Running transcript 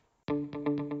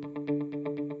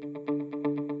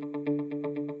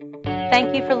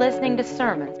Thank you for listening to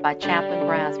Sermons by Chaplain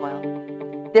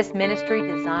Braswell. This ministry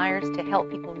desires to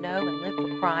help people know and live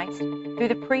for Christ through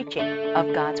the preaching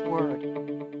of God's Word.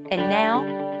 And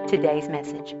now, today's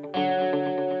message.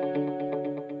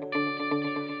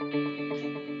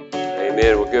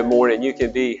 Amen. Well, good morning. You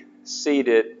can be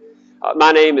seated.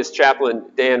 My name is Chaplain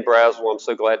Dan Braswell. I'm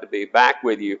so glad to be back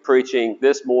with you preaching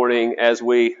this morning as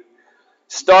we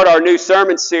start our new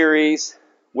sermon series,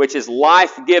 which is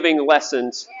Life-Giving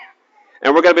Lessons.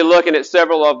 And we're going to be looking at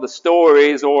several of the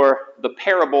stories or the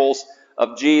parables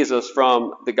of Jesus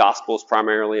from the Gospels,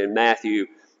 primarily in Matthew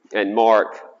and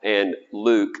Mark and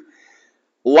Luke.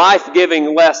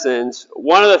 Life-giving lessons.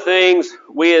 One of the things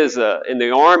we as in the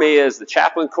Army, as the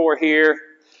chaplain corps here,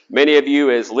 many of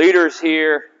you as leaders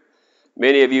here,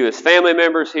 many of you as family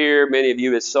members here, many of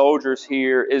you as soldiers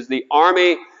here, is the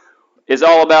Army is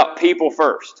all about people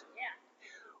first.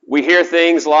 We hear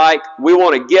things like, we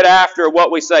want to get after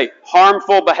what we say,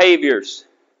 harmful behaviors,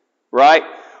 right?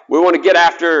 We want to get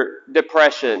after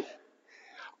depression.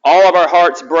 All of our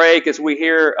hearts break as we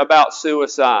hear about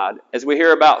suicide, as we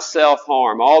hear about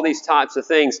self-harm, all these types of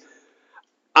things.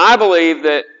 I believe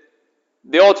that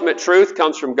the ultimate truth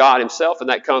comes from God Himself, and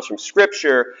that comes from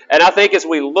Scripture. And I think as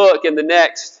we look in the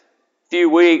next few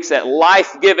weeks at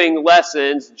life-giving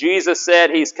lessons, Jesus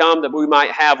said He's come that we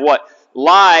might have what?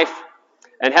 Life,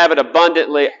 and have it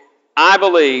abundantly. I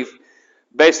believe,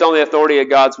 based on the authority of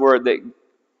God's Word, that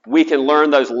we can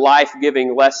learn those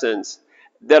life-giving lessons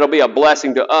that'll be a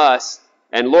blessing to us,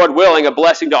 and Lord willing, a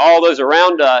blessing to all those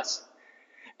around us.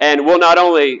 And we'll not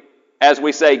only, as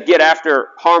we say, get after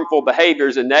harmful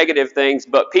behaviors and negative things,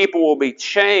 but people will be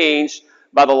changed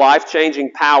by the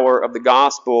life-changing power of the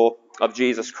gospel of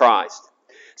Jesus Christ.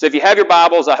 So if you have your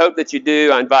Bibles, I hope that you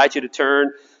do. I invite you to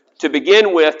turn to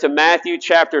begin with to Matthew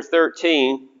chapter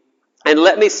 13. And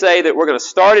let me say that we're going to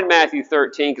start in Matthew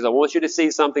 13 because I want you to see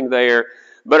something there.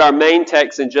 But our main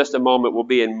text in just a moment will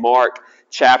be in Mark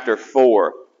chapter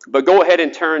 4. But go ahead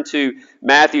and turn to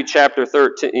Matthew chapter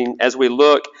 13 as we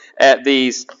look at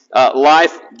these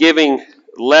life-giving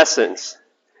lessons.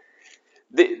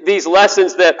 These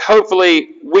lessons that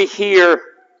hopefully we hear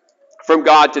from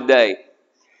God today.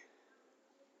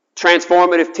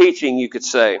 Transformative teaching, you could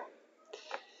say.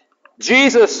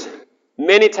 Jesus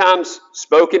many times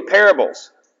spoke in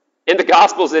parables. In the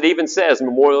Gospels, it even says,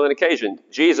 memorial and occasion.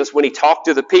 Jesus, when He talked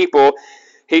to the people,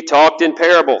 He talked in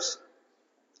parables.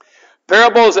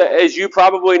 Parables, as you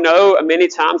probably know, many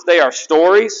times they are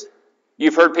stories.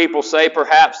 You've heard people say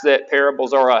perhaps that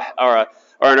parables are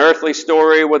an earthly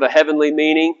story with a heavenly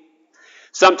meaning.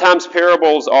 Sometimes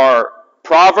parables are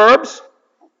proverbs.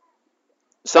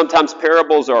 Sometimes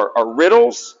parables are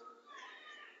riddles.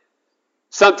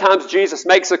 Sometimes Jesus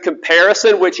makes a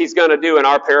comparison, which He's going to do in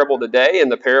our parable today, in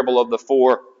the parable of the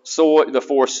four soils,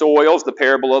 the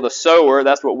parable of the sower.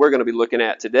 That's what we're going to be looking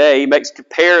at today. He makes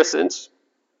comparisons.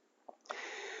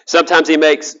 Sometimes He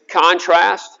makes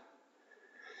contrast.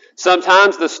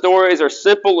 Sometimes the stories are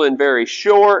simple and very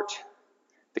short.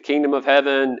 The kingdom of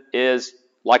heaven is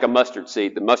like a mustard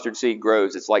seed. The mustard seed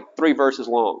grows. It's like 3 verses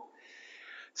long.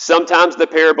 Sometimes the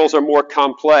parables are more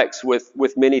complex with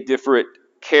many different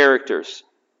characters.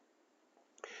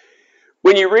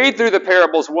 When you read through the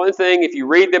parables, one thing, if you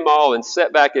read them all and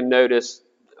sit back and notice,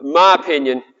 in my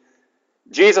opinion,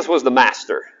 Jesus was the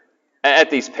master at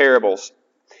these parables.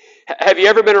 Have you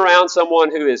ever been around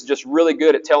someone who is just really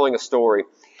good at telling a story?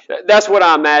 That's what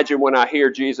I imagine when I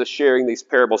hear Jesus sharing these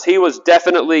parables. He was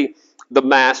definitely the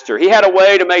master. He had a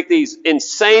way to make these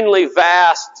insanely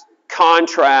vast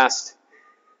contrasts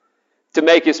to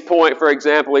make his point. For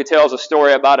example, he tells a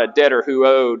story about a debtor who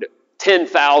owed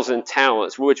 10,000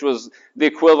 talents, which was the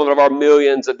equivalent of our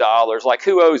millions of dollars. Like,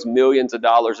 who owes millions of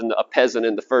dollars in a peasant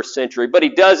in the first century? But he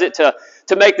does it to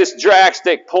make this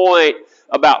drastic point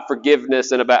about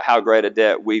forgiveness and about how great a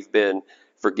debt we've been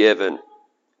forgiven.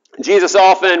 Jesus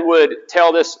often would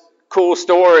tell this cool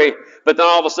story, but then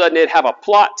all of a sudden it'd have a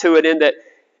plot to it in that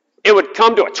it would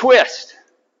come to a twist.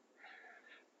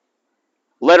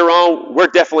 Later on, we're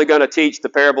definitely going to teach the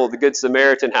parable of the Good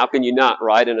Samaritan. How can you not,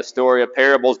 right, in a story of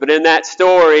parables? But in that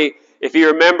story, if you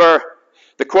remember,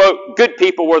 the quote, good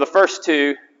people were the first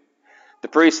two, the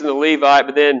priest and the Levite,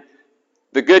 but then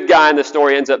the good guy in the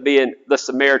story ends up being the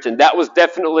Samaritan. That was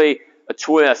definitely a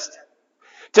twist.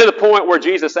 To the point where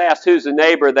Jesus asked, who's the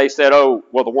neighbor? They said, oh,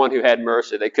 well, the one who had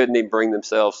mercy. They couldn't even bring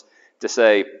themselves to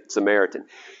say Samaritan.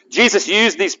 Jesus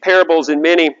used these parables in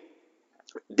many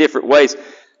different ways.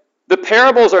 The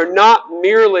parables are not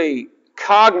merely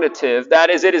cognitive. That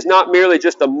is, it is not merely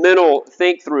just a mental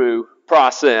think-through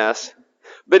process,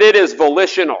 but it is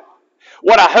volitional.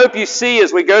 What I hope you see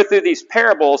as we go through these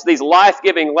parables, these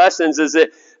life-giving lessons, is that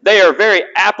they are very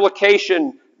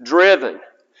application-driven.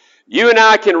 You and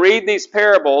I can read these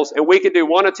parables and we can do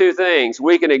one of two things.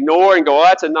 We can ignore and go, oh,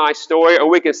 that's a nice story, or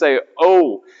we can say,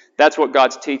 oh, that's what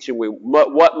God's teaching me.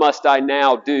 What must I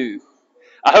now do?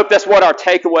 I hope that's what our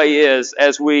takeaway is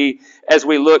as we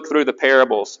look through the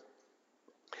parables.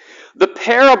 The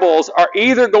parables are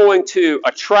either going to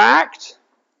attract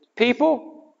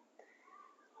people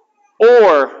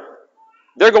or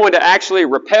they're going to actually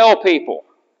repel people.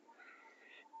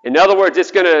 In other words,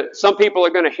 some people are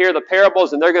going to hear the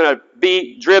parables and they're going to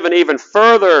be driven even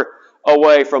further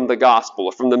away from the gospel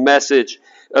or from the message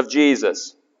of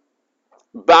Jesus.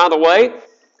 By the way,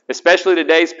 especially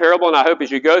today's parable, and I hope as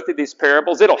you go through these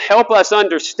parables, it'll help us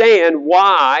understand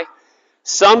why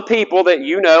some people that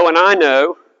you know and I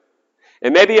know,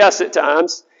 and maybe us at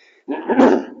times,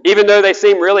 even though they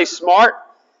seem really smart,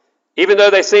 even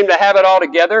though they seem to have it all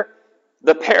together,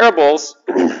 the parables,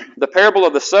 the parable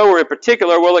of the sower in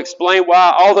particular, will explain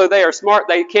why, although they are smart,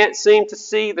 they can't seem to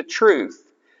see the truth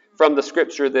from the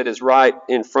Scripture that is right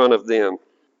in front of them.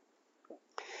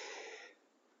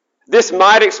 This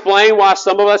might explain why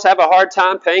some of us have a hard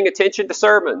time paying attention to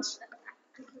sermons.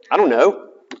 I don't know.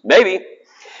 Maybe.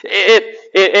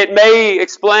 It may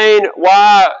explain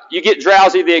why you get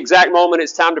drowsy the exact moment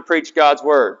it's time to preach God's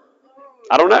Word.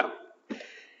 I don't know.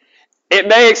 It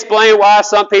may explain why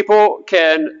some people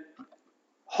can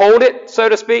hold it, so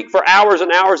to speak, for hours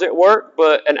and hours at work,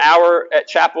 but an hour at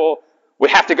chapel, we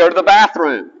have to go to the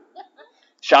bathroom.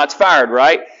 Shots fired,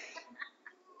 right?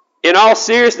 In all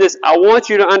seriousness, I want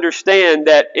you to understand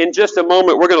that in just a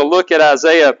moment we're going to look at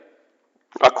Isaiah,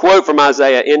 a quote from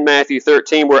Isaiah in Matthew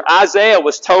 13, where Isaiah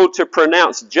was told to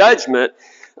pronounce judgment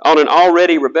on an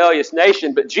already rebellious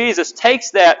nation, but Jesus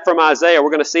takes that from Isaiah, we're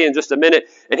going to see in just a minute,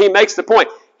 and he makes the point.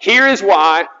 Here is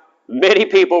why many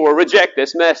people will reject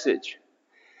this message.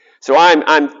 So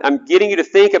I'm getting you to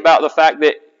think about the fact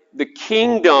that the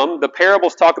kingdom, the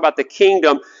parables talk about the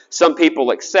kingdom. Some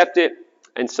people accept it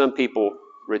and some people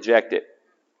reject it.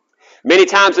 Many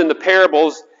times in the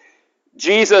parables,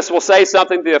 Jesus will say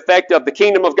something to the effect of, the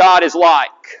kingdom of God is like.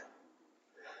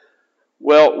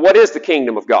 Well, what is the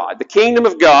kingdom of God? The kingdom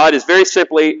of God is very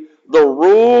simply the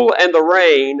rule and the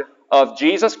reign of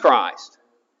Jesus Christ.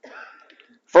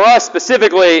 For us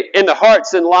specifically, in the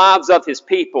hearts and lives of His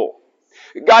people.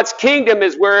 God's kingdom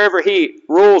is wherever He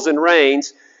rules and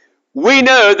reigns. We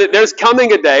know that there's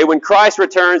coming a day when Christ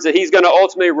returns that He's going to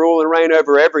ultimately rule and reign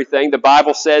over everything. The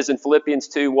Bible says in Philippians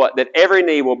 2, that every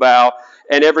knee will bow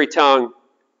and every tongue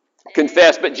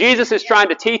confess. But Jesus is trying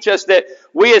to teach us that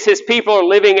we as His people are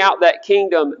living out that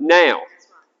kingdom now.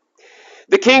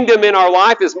 The kingdom in our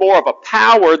life is more of a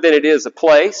power than it is a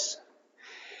place.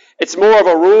 It's more of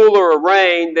a rule or a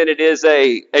reign than it is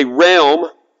a realm.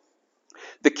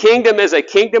 The kingdom is a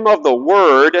kingdom of the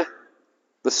Word,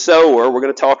 the sower. We're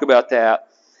going to talk about that.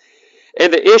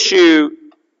 And the issue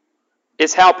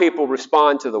is how people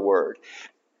respond to the Word.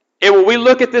 And when we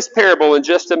look at this parable in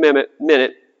just a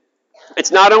minute, it's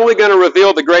not only going to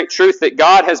reveal the great truth that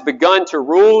God has begun to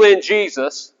rule in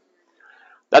Jesus.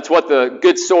 That's what the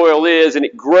good soil is, and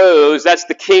it grows. That's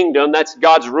the kingdom. That's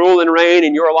God's rule and reign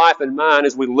in your life and mine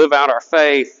as we live out our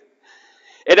faith.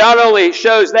 It not only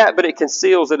shows that, but it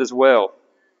conceals it as well.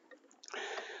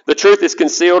 The truth is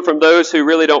concealed from those who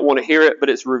really don't want to hear it, but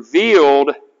it's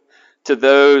revealed to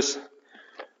those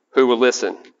who will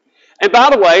listen. And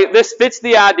by the way, this fits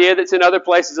the idea that's in other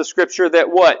places of Scripture that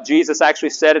what? Jesus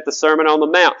actually said at the Sermon on the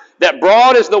Mount. That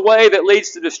broad is the way that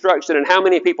leads to destruction, and how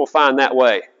many people find that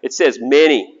way? It says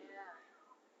many.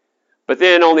 But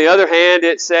then on the other hand,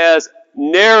 it says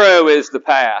narrow is the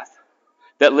path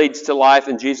that leads to life,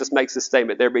 and Jesus makes the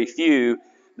statement, there be few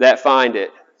that find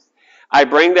it. I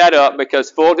bring that up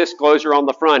because full disclosure on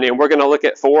the front end, we're going to look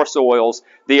at 4 soils.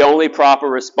 The only proper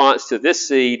response to this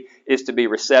seed is to be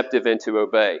receptive and to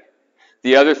obey.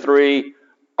 The other 3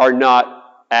 are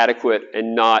not adequate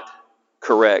and not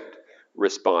correct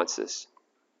responses.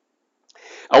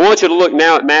 I want you to look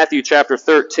now at Matthew chapter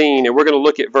 13, and we're going to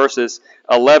look at verses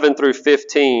 11 through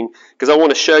 15, because I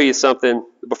want to show you something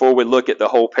before we look at the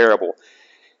whole parable.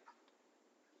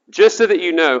 Just so that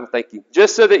you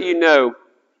know,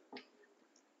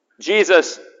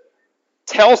 Jesus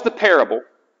tells the parable,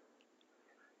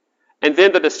 and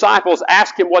then the disciples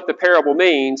ask Him what the parable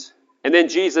means, and then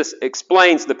Jesus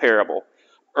explains the parable.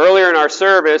 Earlier in our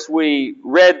service, we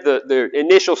read the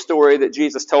initial story that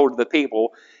Jesus told to the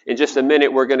people. In just a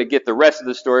minute, we're going to get the rest of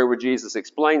the story where Jesus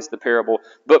explains the parable.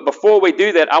 But before we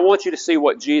do that, I want you to see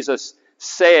what Jesus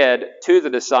said to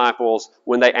the disciples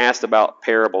when they asked about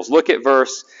parables. Look at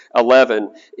verse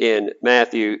 11 in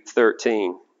Matthew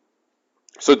 13.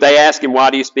 So they asked him,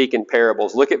 why do you speak in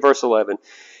parables? Look at verse 11.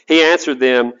 He answered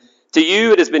them, to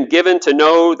you it has been given to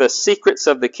know the secrets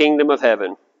of the kingdom of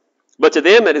heaven, but to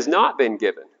them it has not been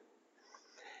given.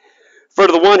 For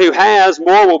to the one who has,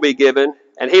 more will be given,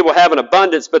 and he will have an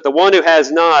abundance, but the one who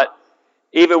has not,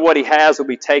 even what he has will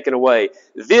be taken away.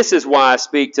 This is why I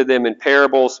speak to them in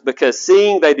parables, because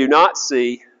seeing they do not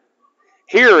see,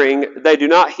 hearing they do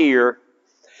not hear,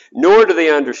 nor do they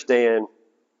understand.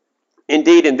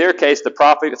 Indeed, in their case, the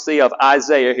prophecy of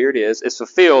Isaiah, here it is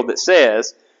fulfilled that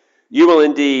says, you will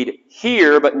indeed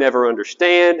hear, but never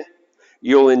understand.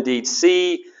 You will indeed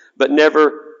see, but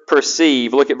never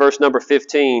perceive. Look at verse number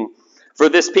 15. For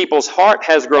this people's heart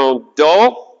has grown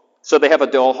dull, so they have a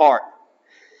dull heart.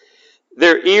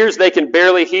 Their ears they can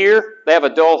barely hear. They have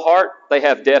a dull heart. They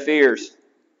have deaf ears.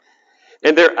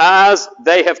 And their eyes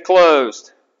they have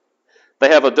closed. They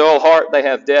have a dull heart. They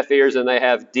have deaf ears, and they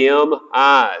have dim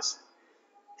eyes.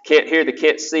 They can't hear, they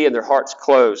can't see, and their heart's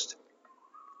closed.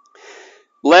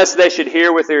 Lest they should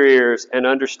hear with their ears and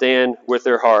understand with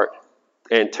their heart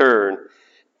and turn,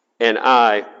 and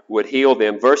I would heal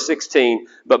them. Verse 16,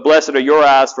 but blessed are your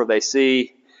eyes, for they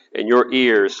see, and your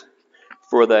ears,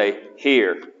 for they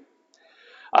hear.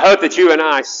 I hope that you and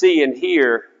I see and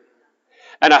hear,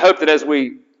 and I hope that as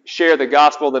we share the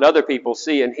gospel that other people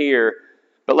see and hear,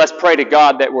 but let's pray to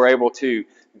God that we're able to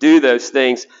do those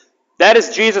things. That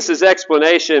is Jesus'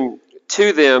 explanation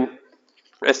to them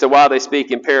as to why they speak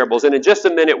in parables. And in just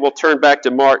a minute, we'll turn back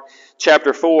to Mark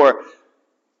chapter 4.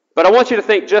 But I want you to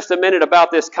think just a minute about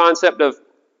this concept of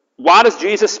why does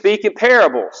Jesus speak in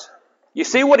parables? You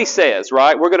see what he says,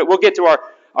 right? We'll get to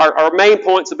our main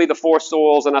points will be the four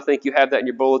soils, and I think you have that in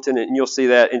your bulletin, and you'll see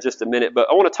that in just a minute. But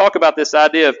I want to talk about this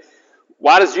idea of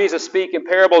why does Jesus speak in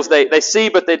parables? They see,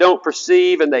 but they don't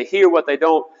perceive, and they hear what they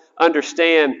don't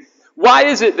understand. Why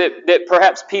is it that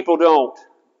perhaps people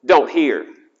don't hear?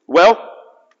 Well,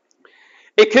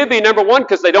 it could be, number one,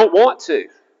 because they don't want to.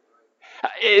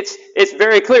 It's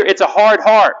very clear. It's a hard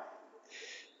heart.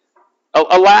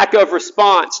 A lack of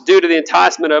response due to the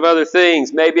enticement of other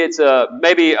things. Maybe it's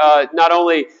not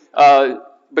only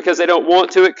because they don't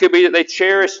want to, it could be that they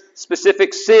cherish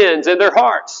specific sins in their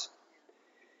hearts.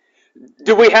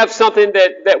 Do we have something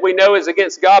that we know is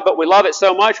against God, but we love it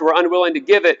so much we're unwilling to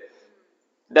give it?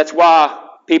 That's why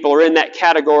people are in that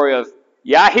category of,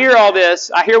 yeah, I hear all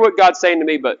this. I hear what God's saying to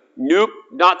me, but nope,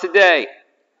 not today.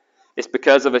 It's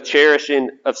because of a cherishing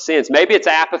of sins. Maybe it's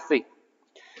apathy.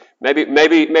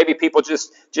 Maybe people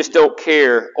just don't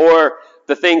care, or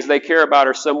the things they care about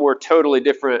are somewhere totally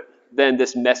different than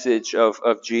this message of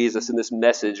Jesus and this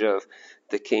message of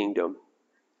the kingdom.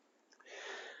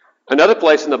 Another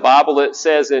place in the Bible, it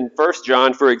says in 1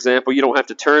 John, for example, you don't have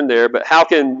to turn there, but how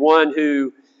can one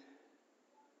who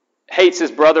hates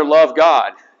his brother love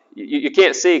God? You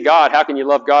can't see God. How can you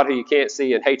love God who you can't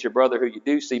see and hate your brother who you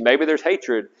do see? Maybe there's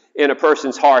hatred in a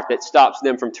person's heart that stops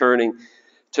them from turning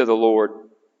to the Lord.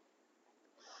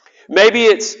 Maybe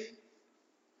it's,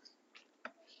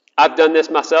 I've done this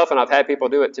myself and I've had people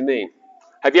do it to me.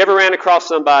 Have you ever ran across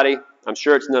somebody, I'm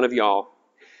sure it's none of y'all,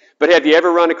 but have you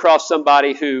ever run across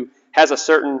somebody who has a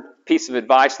certain piece of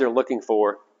advice they're looking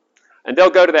for, and they'll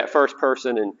go to that first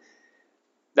person, and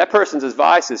that person's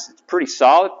advice is pretty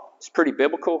solid, it's pretty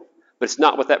biblical, but it's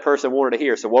not what that person wanted to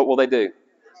hear. So what will they do?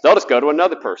 They'll just go to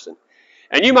another person.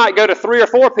 And you might go to 3 or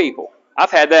 4 people.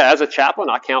 I've had that as a chaplain.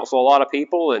 I counsel a lot of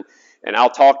people, and I'll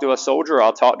talk to a soldier,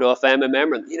 I'll talk to a family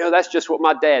member. And, that's just what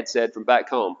my dad said from back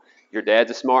home. Your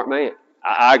dad's a smart man.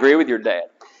 I agree with your dad.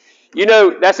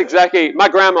 That's exactly, my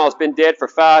grandma's been dead for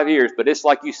 5 years, but it's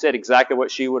like you said exactly what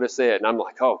she would have said. And I'm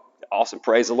like, oh, awesome,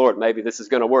 praise the Lord. Maybe this is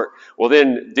going to work. Well,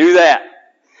 then do that.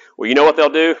 Well, you know what they'll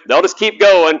do? They'll just keep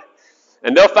going,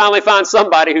 and they'll finally find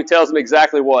somebody who tells them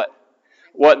exactly what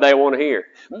they want to hear.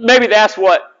 Maybe that's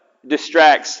what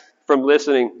distracts from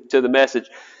listening to the message.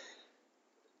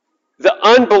 The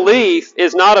unbelief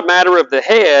is not a matter of the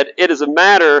head, it is a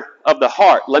matter of the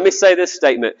heart. Let me say this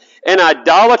statement. An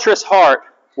idolatrous heart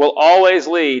will always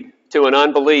lead to an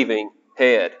unbelieving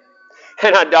head.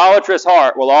 An idolatrous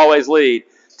heart will always lead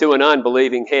to an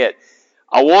unbelieving head.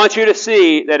 I want you to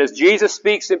see that as Jesus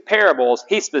speaks in parables,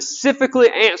 he specifically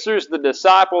answers the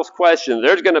disciples' question.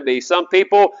 There's going to be some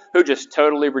people who just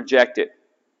totally reject it.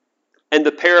 And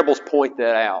the parables point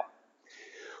that out.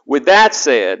 With that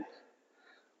said,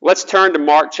 let's turn to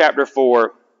Mark chapter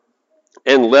 4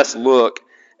 and let's look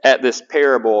at this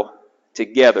parable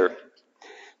together.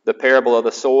 The parable of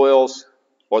the soils,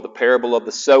 or the parable of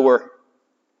the sower.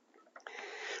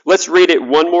 Let's read it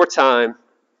one more time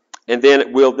And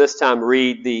then we'll this time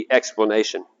read the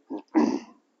explanation.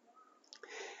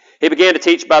 He began to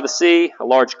teach by the sea. A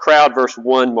large crowd, verse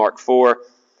 1, Mark 4,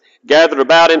 gathered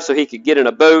about him so he could get in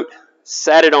a boat,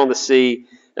 sat it on the sea,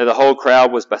 and the whole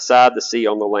crowd was beside the sea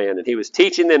on the land. And he was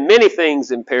teaching them many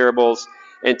things in parables.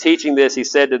 And teaching this, he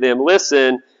said to them,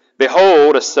 "Listen,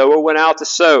 behold, a sower went out to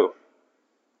sow."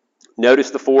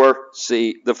 Notice the four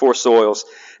soils.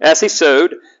 As he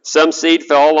sowed, some seed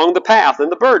fell along the path,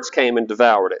 and the birds came and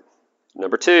devoured it.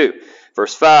 Number 2,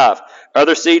 verse 5.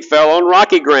 Other seed fell on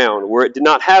rocky ground, where it did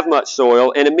not have much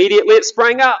soil, and immediately it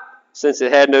sprang up, since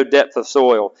it had no depth of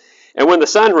soil. And when the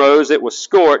sun rose, it was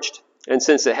scorched, and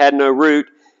since it had no root,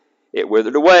 it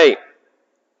withered away.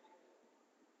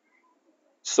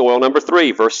 Soil number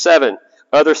 3, verse 7.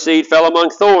 Other seed fell among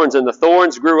thorns, and the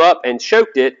thorns grew up and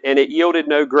choked it, and it yielded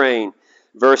no grain.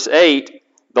 Verse 8,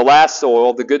 the last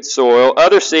soil, the good soil.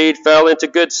 Other seed fell into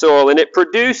good soil, and it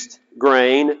produced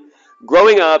grain,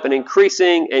 growing up and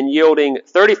increasing and yielding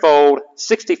 30-fold,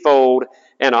 60-fold,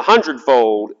 and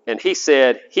 100-fold. And he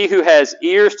said, "He who has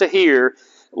ears to hear,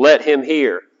 let him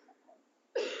hear."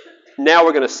 Now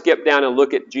we're going to skip down and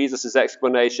look at Jesus'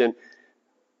 explanation.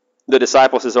 The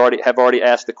disciples have already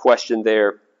asked the question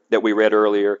there that we read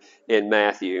earlier in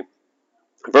Matthew.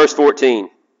 Verse 14.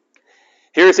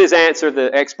 Here's his answer,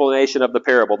 the explanation of the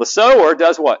parable. The sower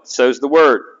does what? Sows the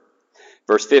word.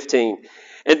 Verse 15.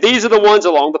 And these are the ones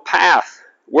along the path,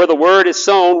 where the word is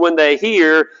sown. When they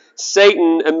hear,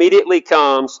 Satan immediately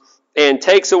comes and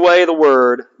takes away the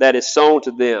word that is sown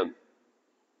to them.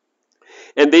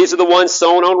 And these are the ones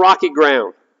sown on rocky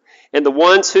ground, and the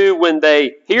ones who, when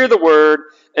they hear the word,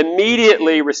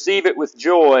 immediately receive it with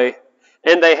joy,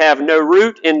 and they have no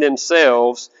root in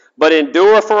themselves, but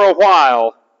endure for a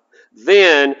while.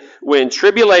 Then, when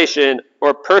tribulation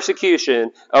or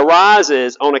persecution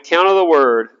arises on account of the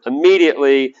word,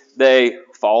 immediately they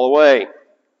fall away.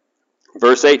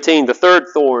 Verse 18, the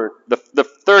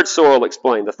third soil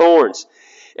explained, the thorns.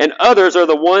 And others are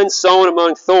the ones sown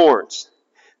among thorns.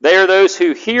 They are those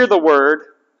who hear the word,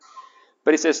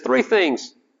 but he says 3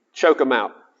 things choke them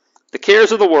out: the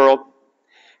cares of the world,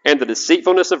 and the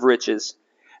deceitfulness of riches,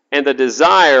 and the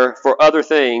desire for other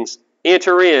things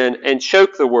enter in and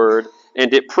choke the word,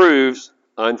 and it proves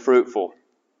unfruitful.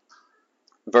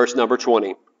 Verse number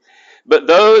 20. But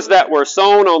those that were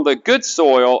sown on the good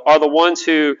soil are the ones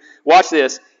who, watch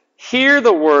this, hear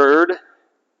the word.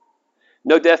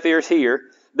 No deaf ears here.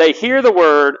 They hear the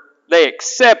word, they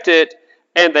accept it,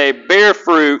 and they bear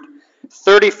fruit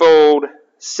 30-fold,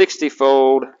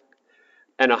 60-fold,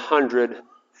 and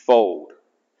 100-fold.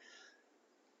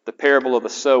 The parable of the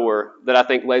sower that I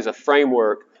think lays a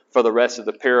framework for the rest of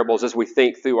the parables as we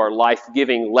think through our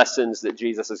life-giving lessons that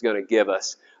Jesus is going to give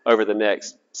us over the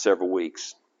next several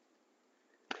weeks.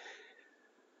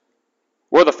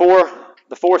 What are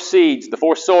the four seeds, the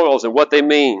 4 soils, and what they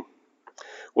mean?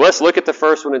 Well, let's look at the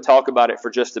first one and talk about it for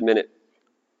just a minute.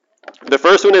 The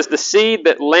first one is the seed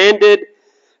that landed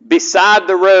beside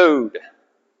the road.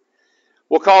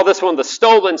 We'll call this one the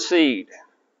stolen seed.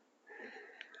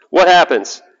 What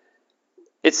happens?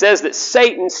 It says that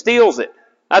Satan steals it.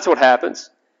 That's what happens.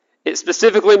 It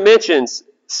specifically mentions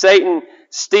Satan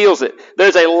steals it.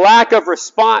 There's a lack of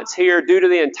response here due to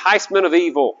the enticement of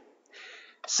evil.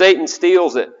 Satan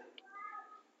steals it.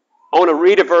 I want to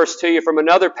read a verse to you from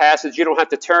another passage. You don't have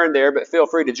to turn there, but feel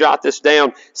free to jot this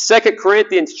down. 2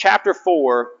 Corinthians chapter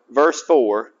 4, verse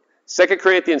 4. 2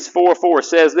 Corinthians 4:4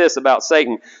 says this about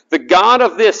Satan. The God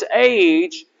of this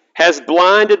age has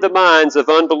blinded the minds of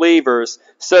unbelievers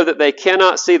so that they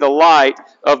cannot see the light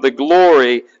of the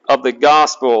glory of the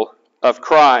gospel of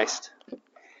Christ.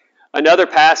 Another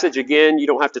passage, again, you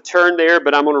don't have to turn there,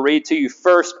 but I'm going to read to you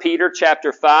 1 Peter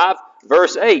chapter 5,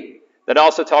 verse 8. That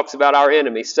also talks about our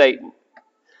enemy, Satan.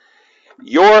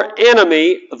 Your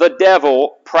enemy, the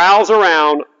devil, prowls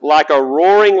around like a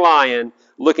roaring lion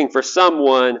looking for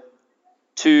someone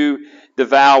to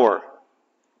devour.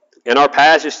 And our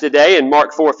passage today in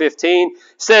Mark 4:15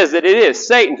 says that it is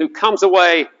Satan who comes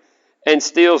away and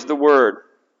steals the word.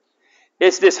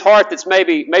 It's this heart that's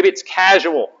maybe it's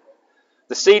casual.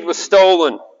 The seed was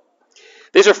stolen.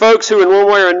 These are folks who in one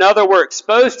way or another were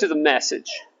exposed to the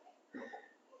message.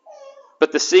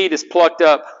 But the seed is plucked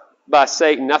up by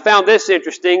Satan. I found this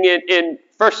interesting. In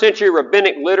first century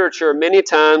rabbinic literature, many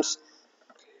times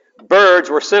birds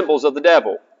were symbols of the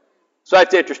devil. So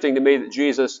that's interesting to me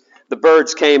that the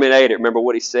birds came and ate it. Remember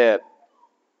what he said.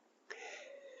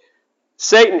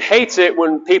 Satan hates it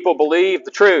when people believe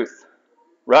the truth,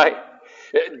 right?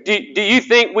 Do you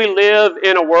think we live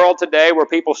in a world today where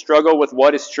people struggle with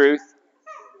what is truth?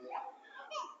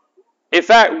 In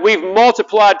fact, we've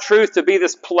multiplied truth to be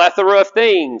this plethora of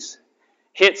things.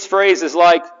 Hence phrases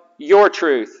like your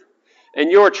truth and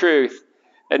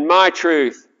my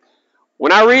truth.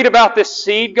 When I read about this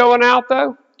seed going out,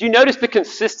 though, do you notice the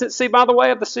consistency, by the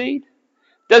way, of the seed?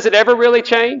 Does it ever really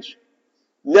change?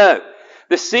 No.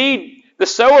 The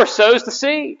sower sows the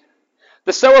seed.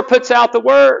 The sower puts out the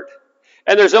word.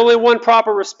 And there's only one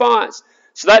proper response.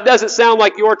 So that doesn't sound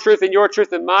like your truth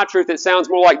and my truth. It sounds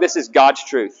more like this is God's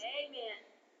truth. Amen.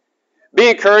 Be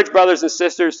encouraged, brothers and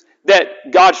sisters,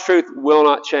 that God's truth will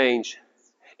not change.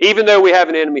 Even though we have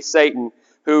an enemy, Satan,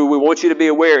 who we want you to be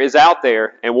aware is out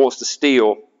there and wants to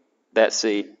steal that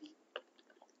seed.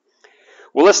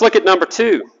 Well, let's look at number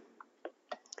 2.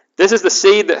 This is the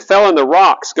seed that fell in the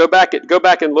rocks. Go back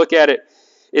and look at it.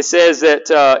 It says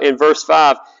that in verse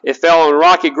 5, it fell on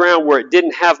rocky ground where it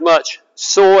didn't have much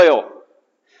soil.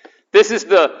 This is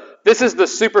the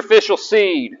superficial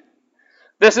seed.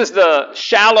 This is the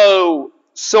shallow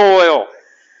soil.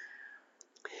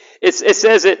 It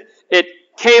says it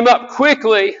came up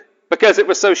quickly because it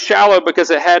was so shallow, because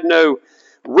it had no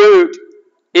root.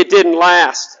 It didn't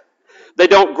last. They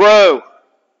don't grow.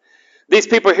 These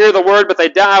people hear the word, but they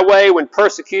die away when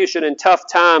persecution and tough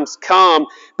times come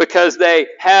because they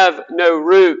have no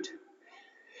root.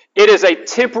 It is a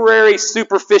temporary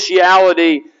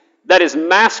superficiality that is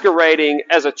masquerading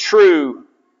as a true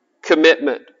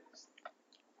commitment.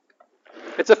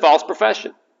 It's a false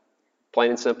profession,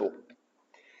 plain and simple.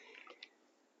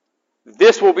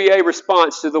 This will be a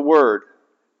response to the word.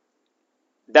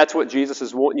 That's what Jesus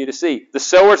is wanting you to see. The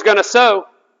sower's going to sow.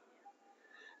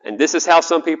 And this is how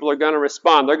some people are going to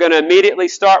respond. They're going to immediately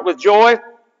start with joy,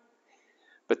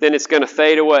 but then it's going to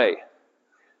fade away.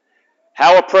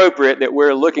 How appropriate that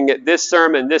we're looking at this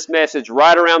sermon, this message,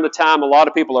 right around the time a lot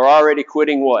of people are already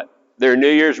quitting what? Their New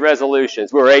Year's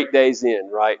resolutions. We're 8 days in,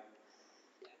 right?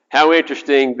 How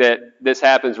interesting that this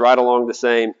happens right along the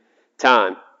same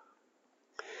time.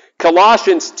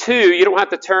 Colossians 2, you don't have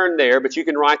to turn there, but you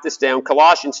can write this down.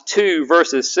 Colossians 2,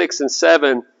 verses 6 and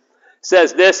 7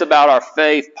 says this about our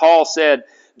faith. Paul said,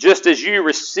 just as you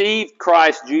received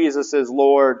Christ Jesus as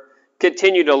Lord,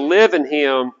 continue to live in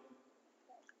Him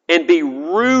and be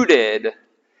rooted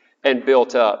and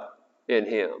built up in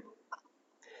Him.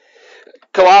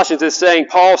 Colossians is saying,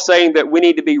 Paul's saying that we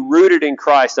need to be rooted in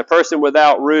Christ. A person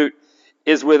without root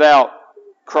is without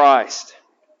Christ.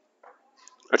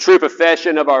 A true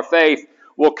profession of our faith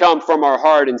will come from our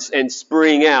heart and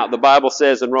spring out. The Bible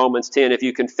says in Romans 10, if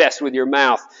you confess with your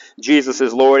mouth Jesus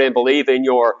is Lord and believe in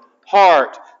your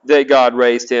heart that God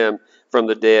raised Him from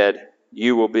the dead,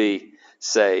 you will be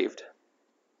saved.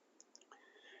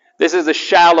 This is a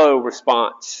shallow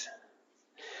response.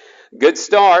 Good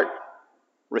start.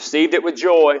 Received it with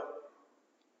joy.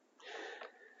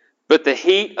 But the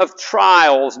heat of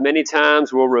trials many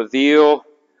times will reveal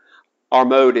our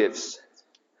motives.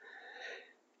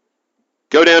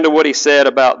 Go down to what he said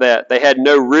about that. They had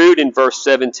no root in verse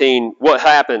 17. What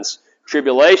happens?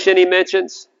 Tribulation, he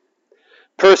mentions.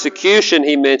 Persecution,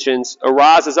 he mentions,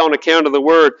 arises on account of the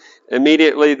word.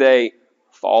 Immediately they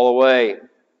fall away.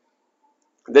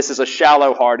 This is a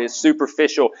shallow heart. It's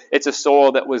superficial. It's a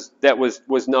soil that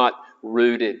was not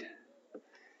rooted.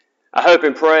 I hope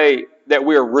and pray that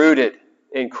we are rooted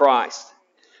in Christ,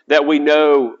 that we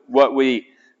know what we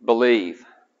believe.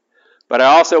 But I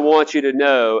also want you to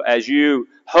know, as you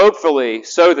hopefully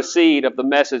sow the seed of the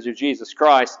message of Jesus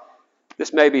Christ,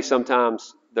 this may be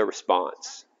sometimes the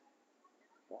response.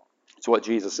 It's what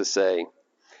Jesus is saying.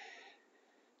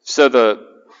 So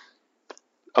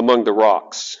among the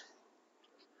rocks.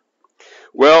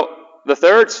 Well, the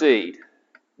third seed,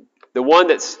 the one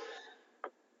that's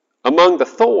among the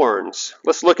thorns.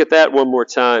 Let's look at that one more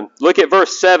time. Look at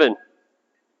verse 7.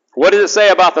 What does it say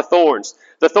about the thorns?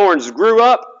 The thorns grew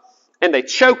up and they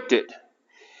choked it,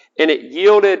 and it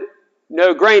yielded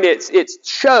no grain. It's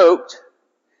choked.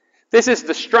 This is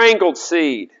the strangled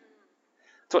seed.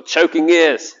 That's what choking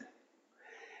is.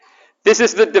 This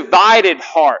is the divided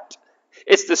heart.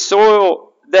 It's the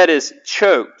soil that is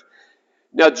choked.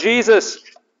 Now, Jesus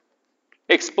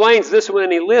explains this one,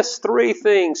 and he lists 3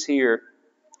 things here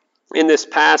in this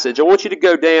passage. I want you to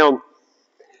go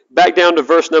back down to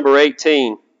verse number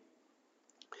 18.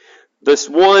 This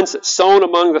one's sown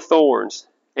among the thorns.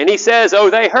 And he says,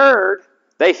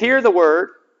 they hear the word.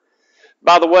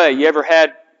 By the way, you ever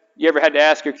had to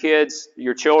ask your kids,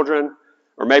 your children,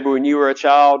 or maybe when you were a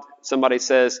child, somebody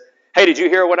says, hey, did you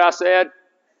hear what I said?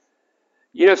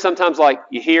 You know, sometimes like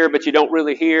you hear, but you don't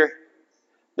really hear.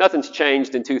 Nothing's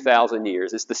changed in 2,000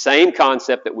 years. It's the same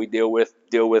concept that we deal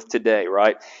with today,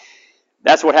 right?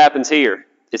 That's what happens here.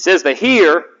 It says they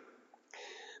hear,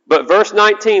 But verse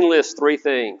 19 lists three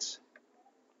things.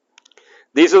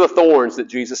 These are the thorns that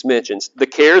Jesus mentions. The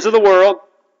cares of the world,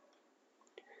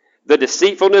 the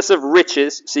deceitfulness of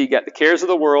riches. So you got the cares of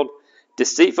the world,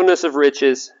 deceitfulness of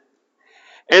riches,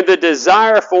 and the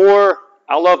desire for,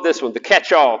 I love this one, the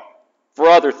catch-all for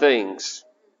other things.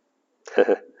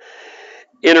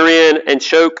 Enter in and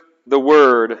choke the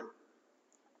word,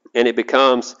 and it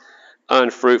becomes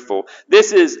unfruitful.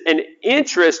 This is an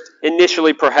interest,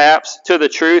 initially perhaps, to the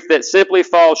truth that simply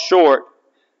falls short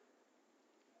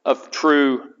of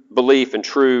true belief and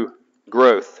true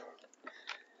growth.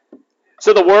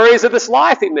 So the worries of this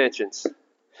life, he mentions.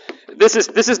 This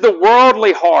is the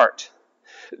worldly heart.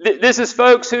 This is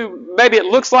folks who maybe it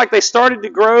looks like they started to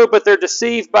grow, but they're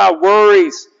deceived by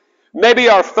worries. Maybe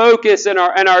our focus and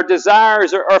our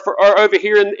desires are over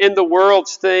here in the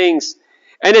world's things.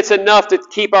 And it's enough to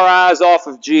keep our eyes off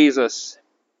of Jesus.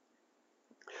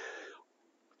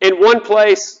 In one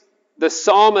place, the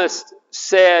psalmist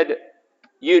said,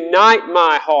 "Unite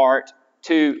my heart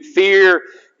to fear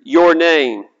your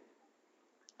name."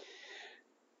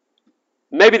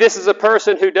 Maybe this is a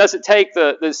person who doesn't take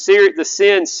the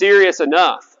sin serious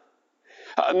enough.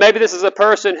 Maybe this is a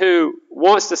person who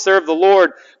wants to serve the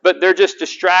Lord, but they're just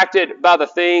distracted by the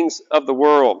things of the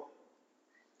world.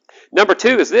 Number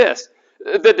two is this.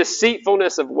 The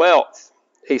deceitfulness of wealth,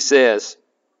 he says.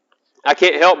 I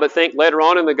can't help but think later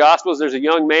on in the Gospels there's a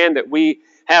young man that we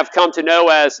have come to know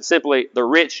as simply the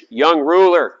rich young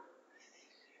ruler.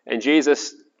 And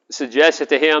Jesus suggested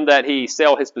to him that he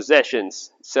sell his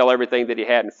possessions, sell everything that he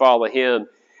had and follow him.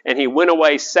 And he went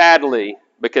away sadly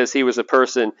because he was a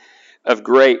person of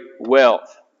great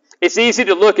wealth. It's easy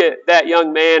to look at that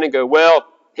young man and go, well,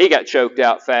 he got choked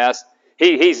out fast.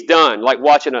 He's done, like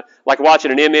watching an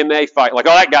MMA fight. Like,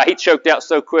 oh, that guy, he choked out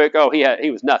so quick. Oh,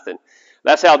 he was nothing.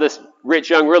 That's how this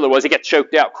rich young ruler was. He got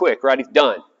choked out quick, right? He's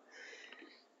done.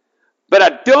 But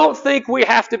I don't think we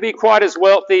have to be quite as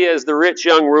wealthy as the rich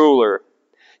young ruler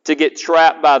to get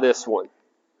trapped by this one.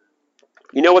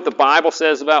 You know what the Bible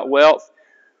says about wealth?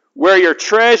 Where your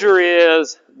treasure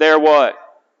is, there what?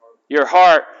 Your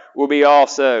heart will be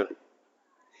also.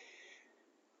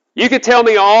 You could tell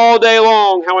me all day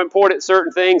long how important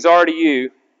certain things are to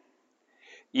you.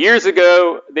 Years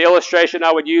ago, the illustration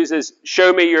I would use is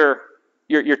show me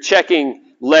your checking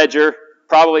ledger.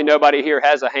 Probably nobody here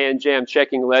has a hand-jammed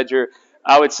checking ledger.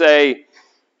 I would say,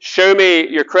 show me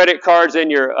your credit cards and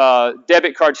your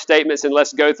debit card statements and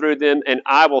let's go through them, and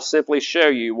I will simply show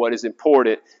you what is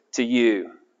important to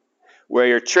you. Where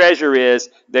your treasure is,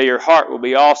 there your heart will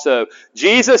be also.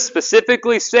 Jesus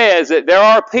specifically says that there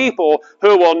are people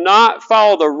who will not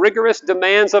follow the rigorous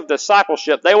demands of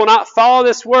discipleship. They will not follow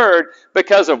this word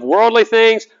because of worldly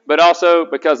things, but also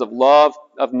because of love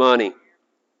of money.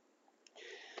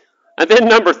 And then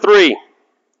number three,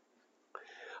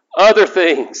 other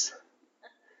things.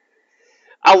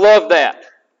 I love that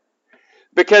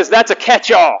because that's a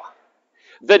catch-all.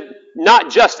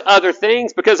 Not just other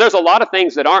things, because there's a lot of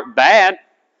things that aren't bad.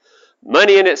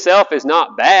 Money in itself is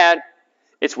not bad.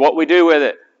 It's what we do with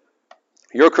it.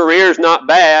 Your career is not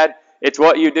bad. It's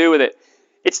what you do with it.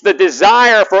 It's the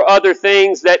desire for other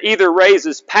things that either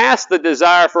raises past the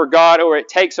desire for God or it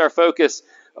takes our focus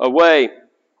away.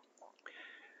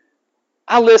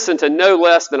 I listened to no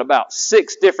less than about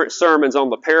 6 different sermons on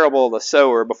the parable of the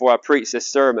sower before I preached this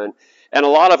sermon. And a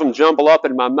lot of them jumble up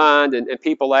in my mind, and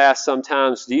people ask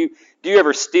sometimes, do you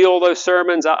ever steal those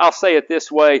sermons? I'll say it this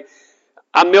way.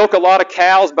 I milk a lot of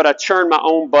cows, but I churn my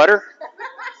own butter.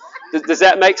 Does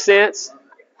that make sense?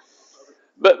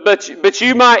 But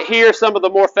you might hear some of the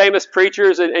more famous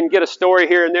preachers and get a story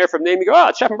here and there from them. You go,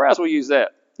 oh, Chapman Browse will use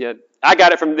that. Yeah, I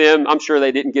got it from them. I'm sure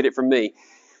they didn't get it from me.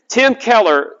 Tim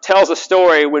Keller tells a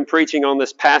story when preaching on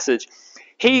this passage.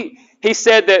 He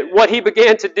said that what he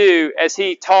began to do as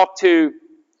he talked to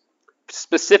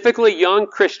specifically young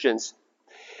Christians,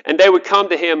 and they would come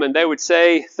to him and they would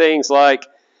say things like,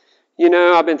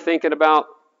 I've been thinking about,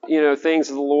 things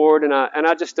of the Lord, and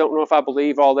I just don't know if I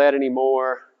believe all that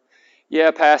anymore.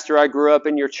 Yeah, Pastor, I grew up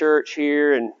in your church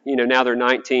here, and, now they're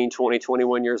 19, 20,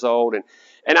 21 years old, and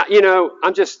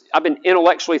I've been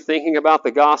intellectually thinking about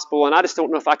the gospel, and I just don't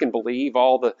know if I can believe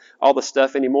all the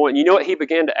stuff anymore. And you know what he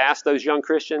began to ask those young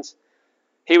Christians?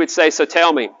 He would say, so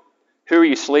tell me, who are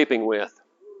you sleeping with?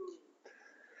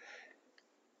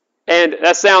 And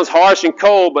that sounds harsh and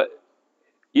cold, but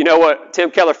you know what Tim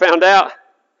Keller found out?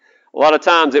 A lot of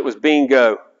times it was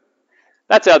bingo.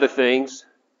 That's other things.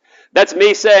 That's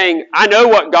me saying, I know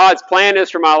what God's plan is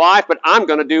for my life, but I'm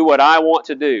going to do what I want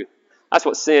to do. That's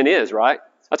what sin is, right?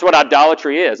 That's what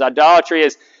idolatry is. Idolatry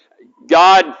is,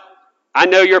 God, I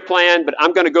know your plan, but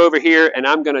I'm going to go over here and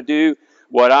I'm going to do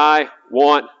what I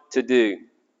want to do.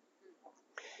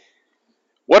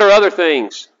 What are other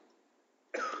things?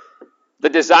 The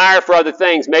desire for other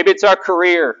things. Maybe it's our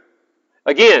career.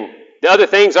 Again, the other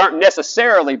things aren't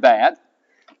necessarily bad.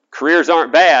 Careers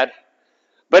aren't bad.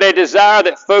 But a desire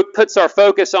that puts our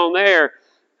focus on there,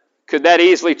 could that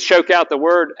easily choke out the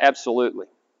word? Absolutely.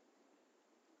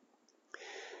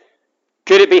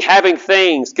 Could it be having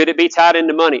things? Could it be tied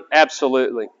into money?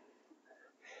 Absolutely.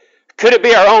 Could it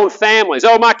be our own families?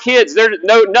 Oh, my kids,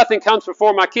 nothing comes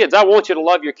before my kids. I want you to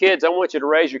love your kids. I want you to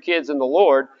raise your kids in the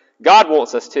Lord. God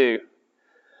wants us to.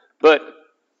 But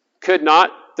could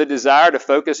not the desire to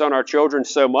focus on our children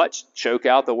so much choke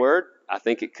out the word? I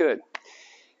think it could.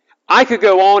 I could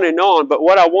go on, but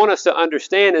what I want us to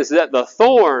understand is that the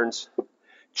thorns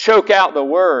choke out the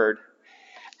word.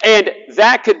 And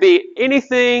that could be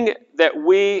anything that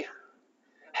we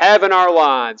have in our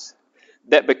lives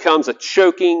that becomes a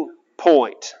choking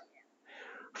point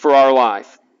for our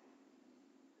life.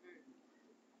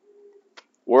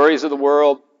 Worries of the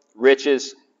world,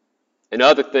 riches, and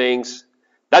other things.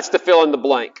 That's the fill in the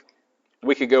blank.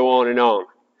 We could go on and on.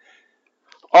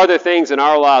 Are there things in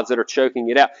our lives that are choking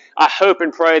it out? I hope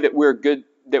and pray that we're good,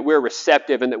 that we're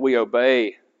receptive, and that we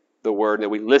obey the word, and that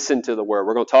we listen to the word.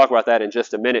 We're going to talk about that in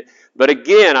just a minute. But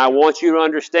again, I want you to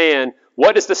understand,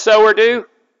 what does the sower do?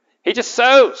 He just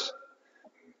sows.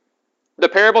 The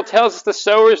parable tells us the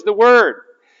sower is the word.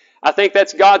 I think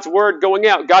that's God's word going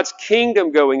out, God's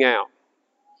kingdom going out.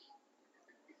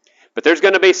 But there's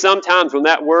going to be some times when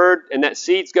that word and that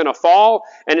seed's going to fall,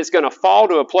 and it's going to fall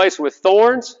to a place with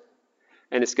thorns,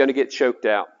 and it's going to get choked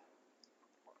out.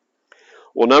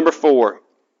 Well, number 4,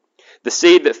 the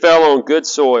seed that fell on good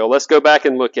soil. Let's go back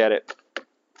and look at it.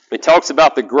 It talks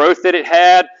about the growth that it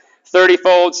had,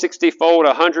 30-fold, 60-fold,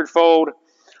 100-fold.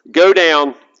 Go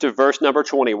down to verse number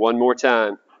 20 one more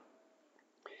time.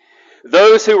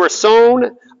 Those who were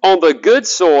sown on the good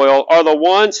soil are the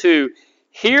ones who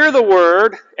hear the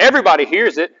word. Everybody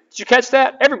hears it. Did you catch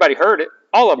that? Everybody heard it.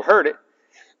 All of them heard it.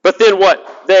 But then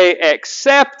what? They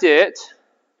accept it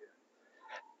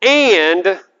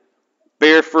and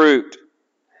bear fruit.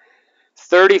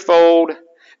 30-fold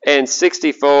and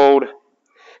 60-fold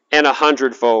and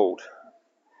 100-fold.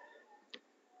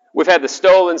 We've had the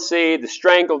stolen seed, the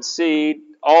strangled seed,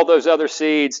 all those other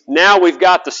seeds. Now we've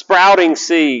got the sprouting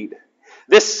seed.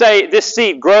 This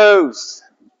seed grows.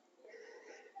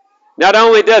 Not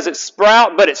only does it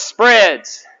sprout, but it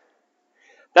spreads.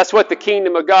 That's what the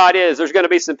kingdom of God is. There's going to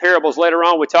be some parables later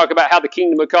on. We talk about how the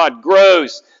kingdom of God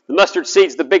grows. The mustard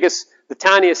seed's the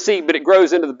tiniest seed, but it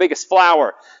grows into the biggest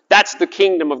flower. That's the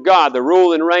kingdom of God, the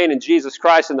rule and reign in Jesus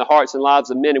Christ in the hearts and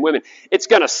lives of men and women. It's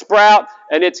going to sprout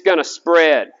and it's going to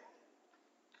spread.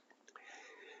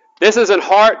 This is a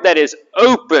heart that is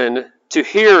open to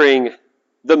hearing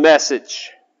the message.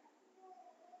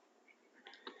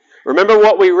 Remember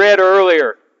what we read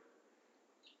earlier.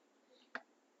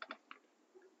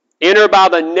 Enter by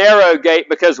the narrow gate,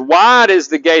 because wide is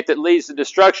the gate that leads to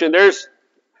destruction. There's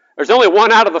only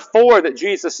one out of the 4 that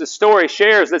Jesus' story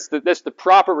shares that's the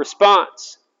proper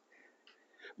response.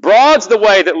 Broad's the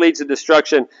way that leads to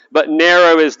destruction, but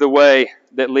narrow is the way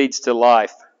that leads to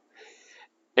life.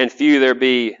 And few there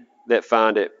be that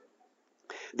find it.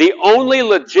 The only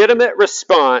legitimate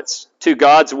response to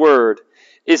God's word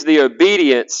is the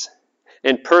obedience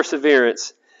and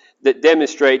perseverance that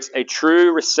demonstrates a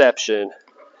true reception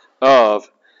of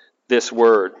this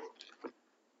word.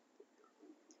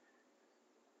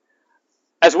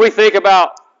 As we think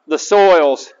about the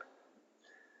soils,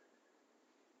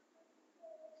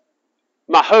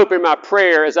 my hope and my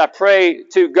prayer as I pray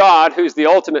to God, who's the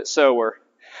ultimate sower,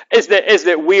 is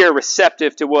that we are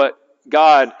receptive to what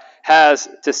God has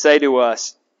to say to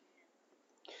us.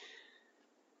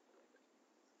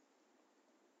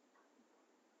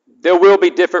 There will be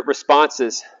different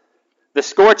responses. The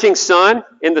scorching sun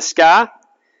in the sky,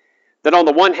 that on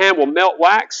the one hand will melt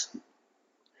wax,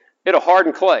 it'll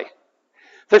harden clay.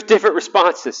 There's different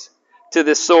responses to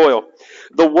this soil.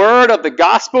 The word of the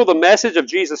gospel, the message of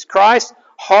Jesus Christ,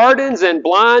 hardens and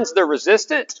blinds the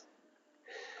resistant,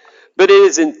 but it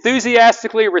is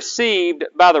enthusiastically received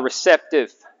by the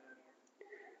receptive.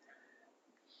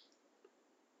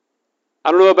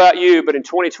 I don't know about you, but in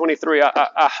 2023,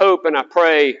 I hope and I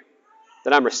pray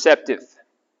that I'm receptive.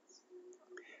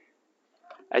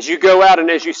 As you go out and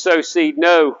as you sow seed,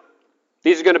 know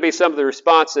these are going to be some of the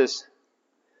responses.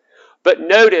 But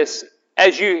notice,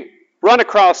 as you run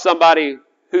across somebody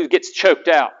who gets choked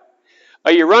out,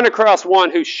 or you run across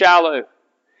one who's shallow,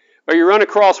 or you run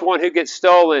across one who gets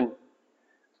stolen,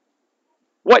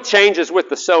 what changes with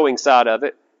the sowing side of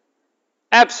it?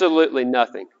 Absolutely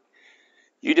nothing.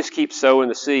 You just keep sowing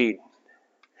the seed.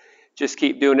 Just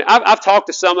keep doing it. I've talked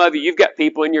to some of you. You've got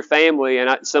people in your family,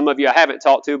 and some of you I haven't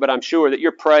talked to, but I'm sure that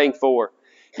you're praying for.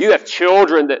 You have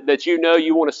children that you know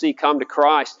you want to see come to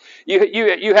Christ. You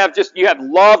have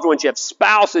loved ones. You have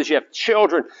spouses. You have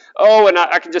children. Oh, and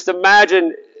I can just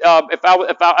imagine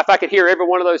if I could hear every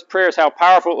one of those prayers, how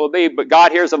powerful it will be. But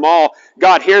God hears them all.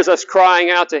 God hears us crying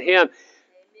out to Him.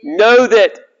 Know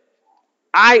that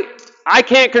I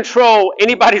can't control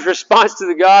anybody's response to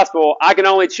the gospel. I can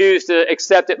only choose to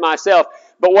accept it myself.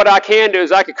 But what I can do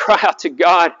is I can cry out to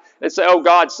God and say, oh,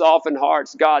 God, soften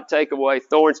hearts. God, take away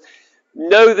thorns.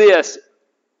 Know this.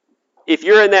 If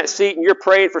you're in that seat and you're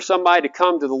praying for somebody to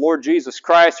come to the Lord Jesus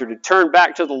Christ or to turn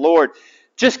back to the Lord,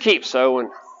 just keep sowing.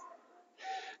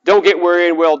 Don't get weary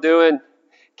in well-doing.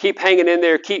 Keep hanging in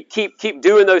there. Keep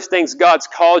doing those things God's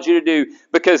called you to do.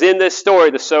 Because in this story,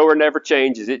 the sower never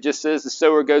changes. It just says the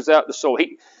sower goes out to sow.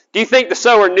 Do you think the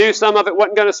sower knew some of it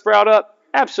wasn't going to sprout up?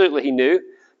 Absolutely he knew.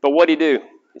 But what did he do?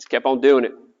 He just kept on doing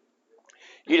it.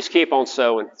 You just keep on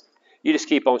sowing. You just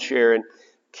keep on sharing.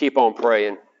 Keep on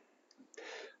praying.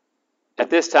 At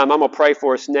this time, I'm going to pray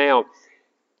for us now.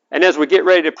 And as we get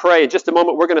ready to pray, in just a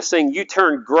moment, we're going to sing, You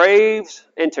Turn Graves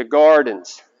into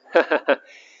Gardens.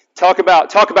 Talk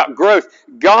about growth.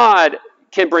 God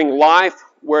can bring life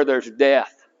where there's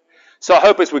death. So I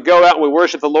hope as we go out and we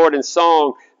worship the Lord in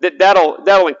song,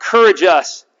 that'll encourage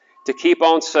us to keep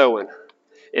on sowing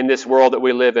in this world that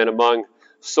we live in among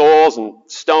soils and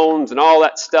stones and all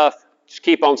that stuff. Just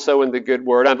keep on sowing the good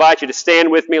word. I invite you to stand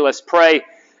with me. Let's pray,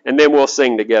 and then we'll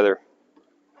sing together.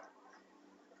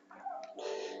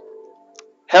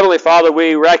 Heavenly Father,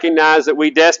 we recognize that we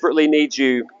desperately need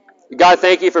you. God,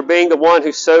 thank you for being the one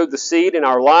who sowed the seed in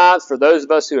our lives. For those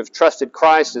of us who have trusted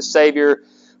Christ as Savior,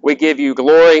 we give you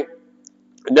glory,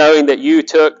 knowing that you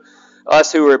took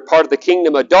us who were part of the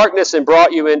kingdom of darkness and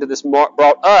brought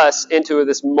us into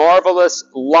this marvelous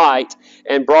light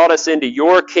and brought us into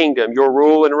your kingdom, your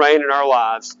rule and reign in our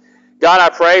lives. God,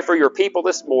 I pray for your people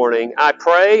this morning. I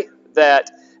pray that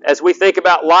as we think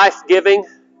about life-giving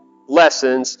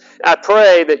lessons, I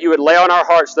pray that you would lay on our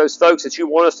hearts those folks that you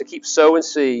want us to keep sowing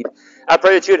seed. I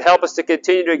pray that you would help us to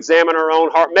continue to examine our own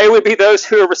heart. May we be those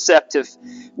who are receptive.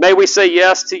 May we say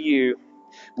yes to you.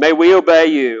 May we obey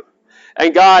you.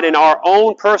 And God, in our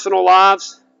own personal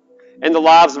lives, in the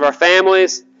lives of our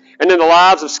families, and in the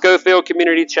lives of Schofield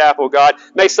Community Chapel, God,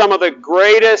 may some of the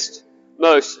greatest,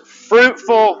 most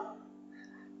fruitful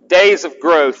days of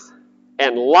growth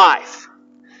and life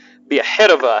be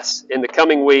ahead of us in the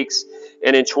coming weeks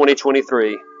and in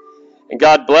 2023. And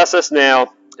God, bless us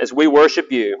now as we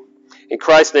worship you. In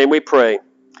Christ's name we pray.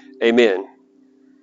 Amen.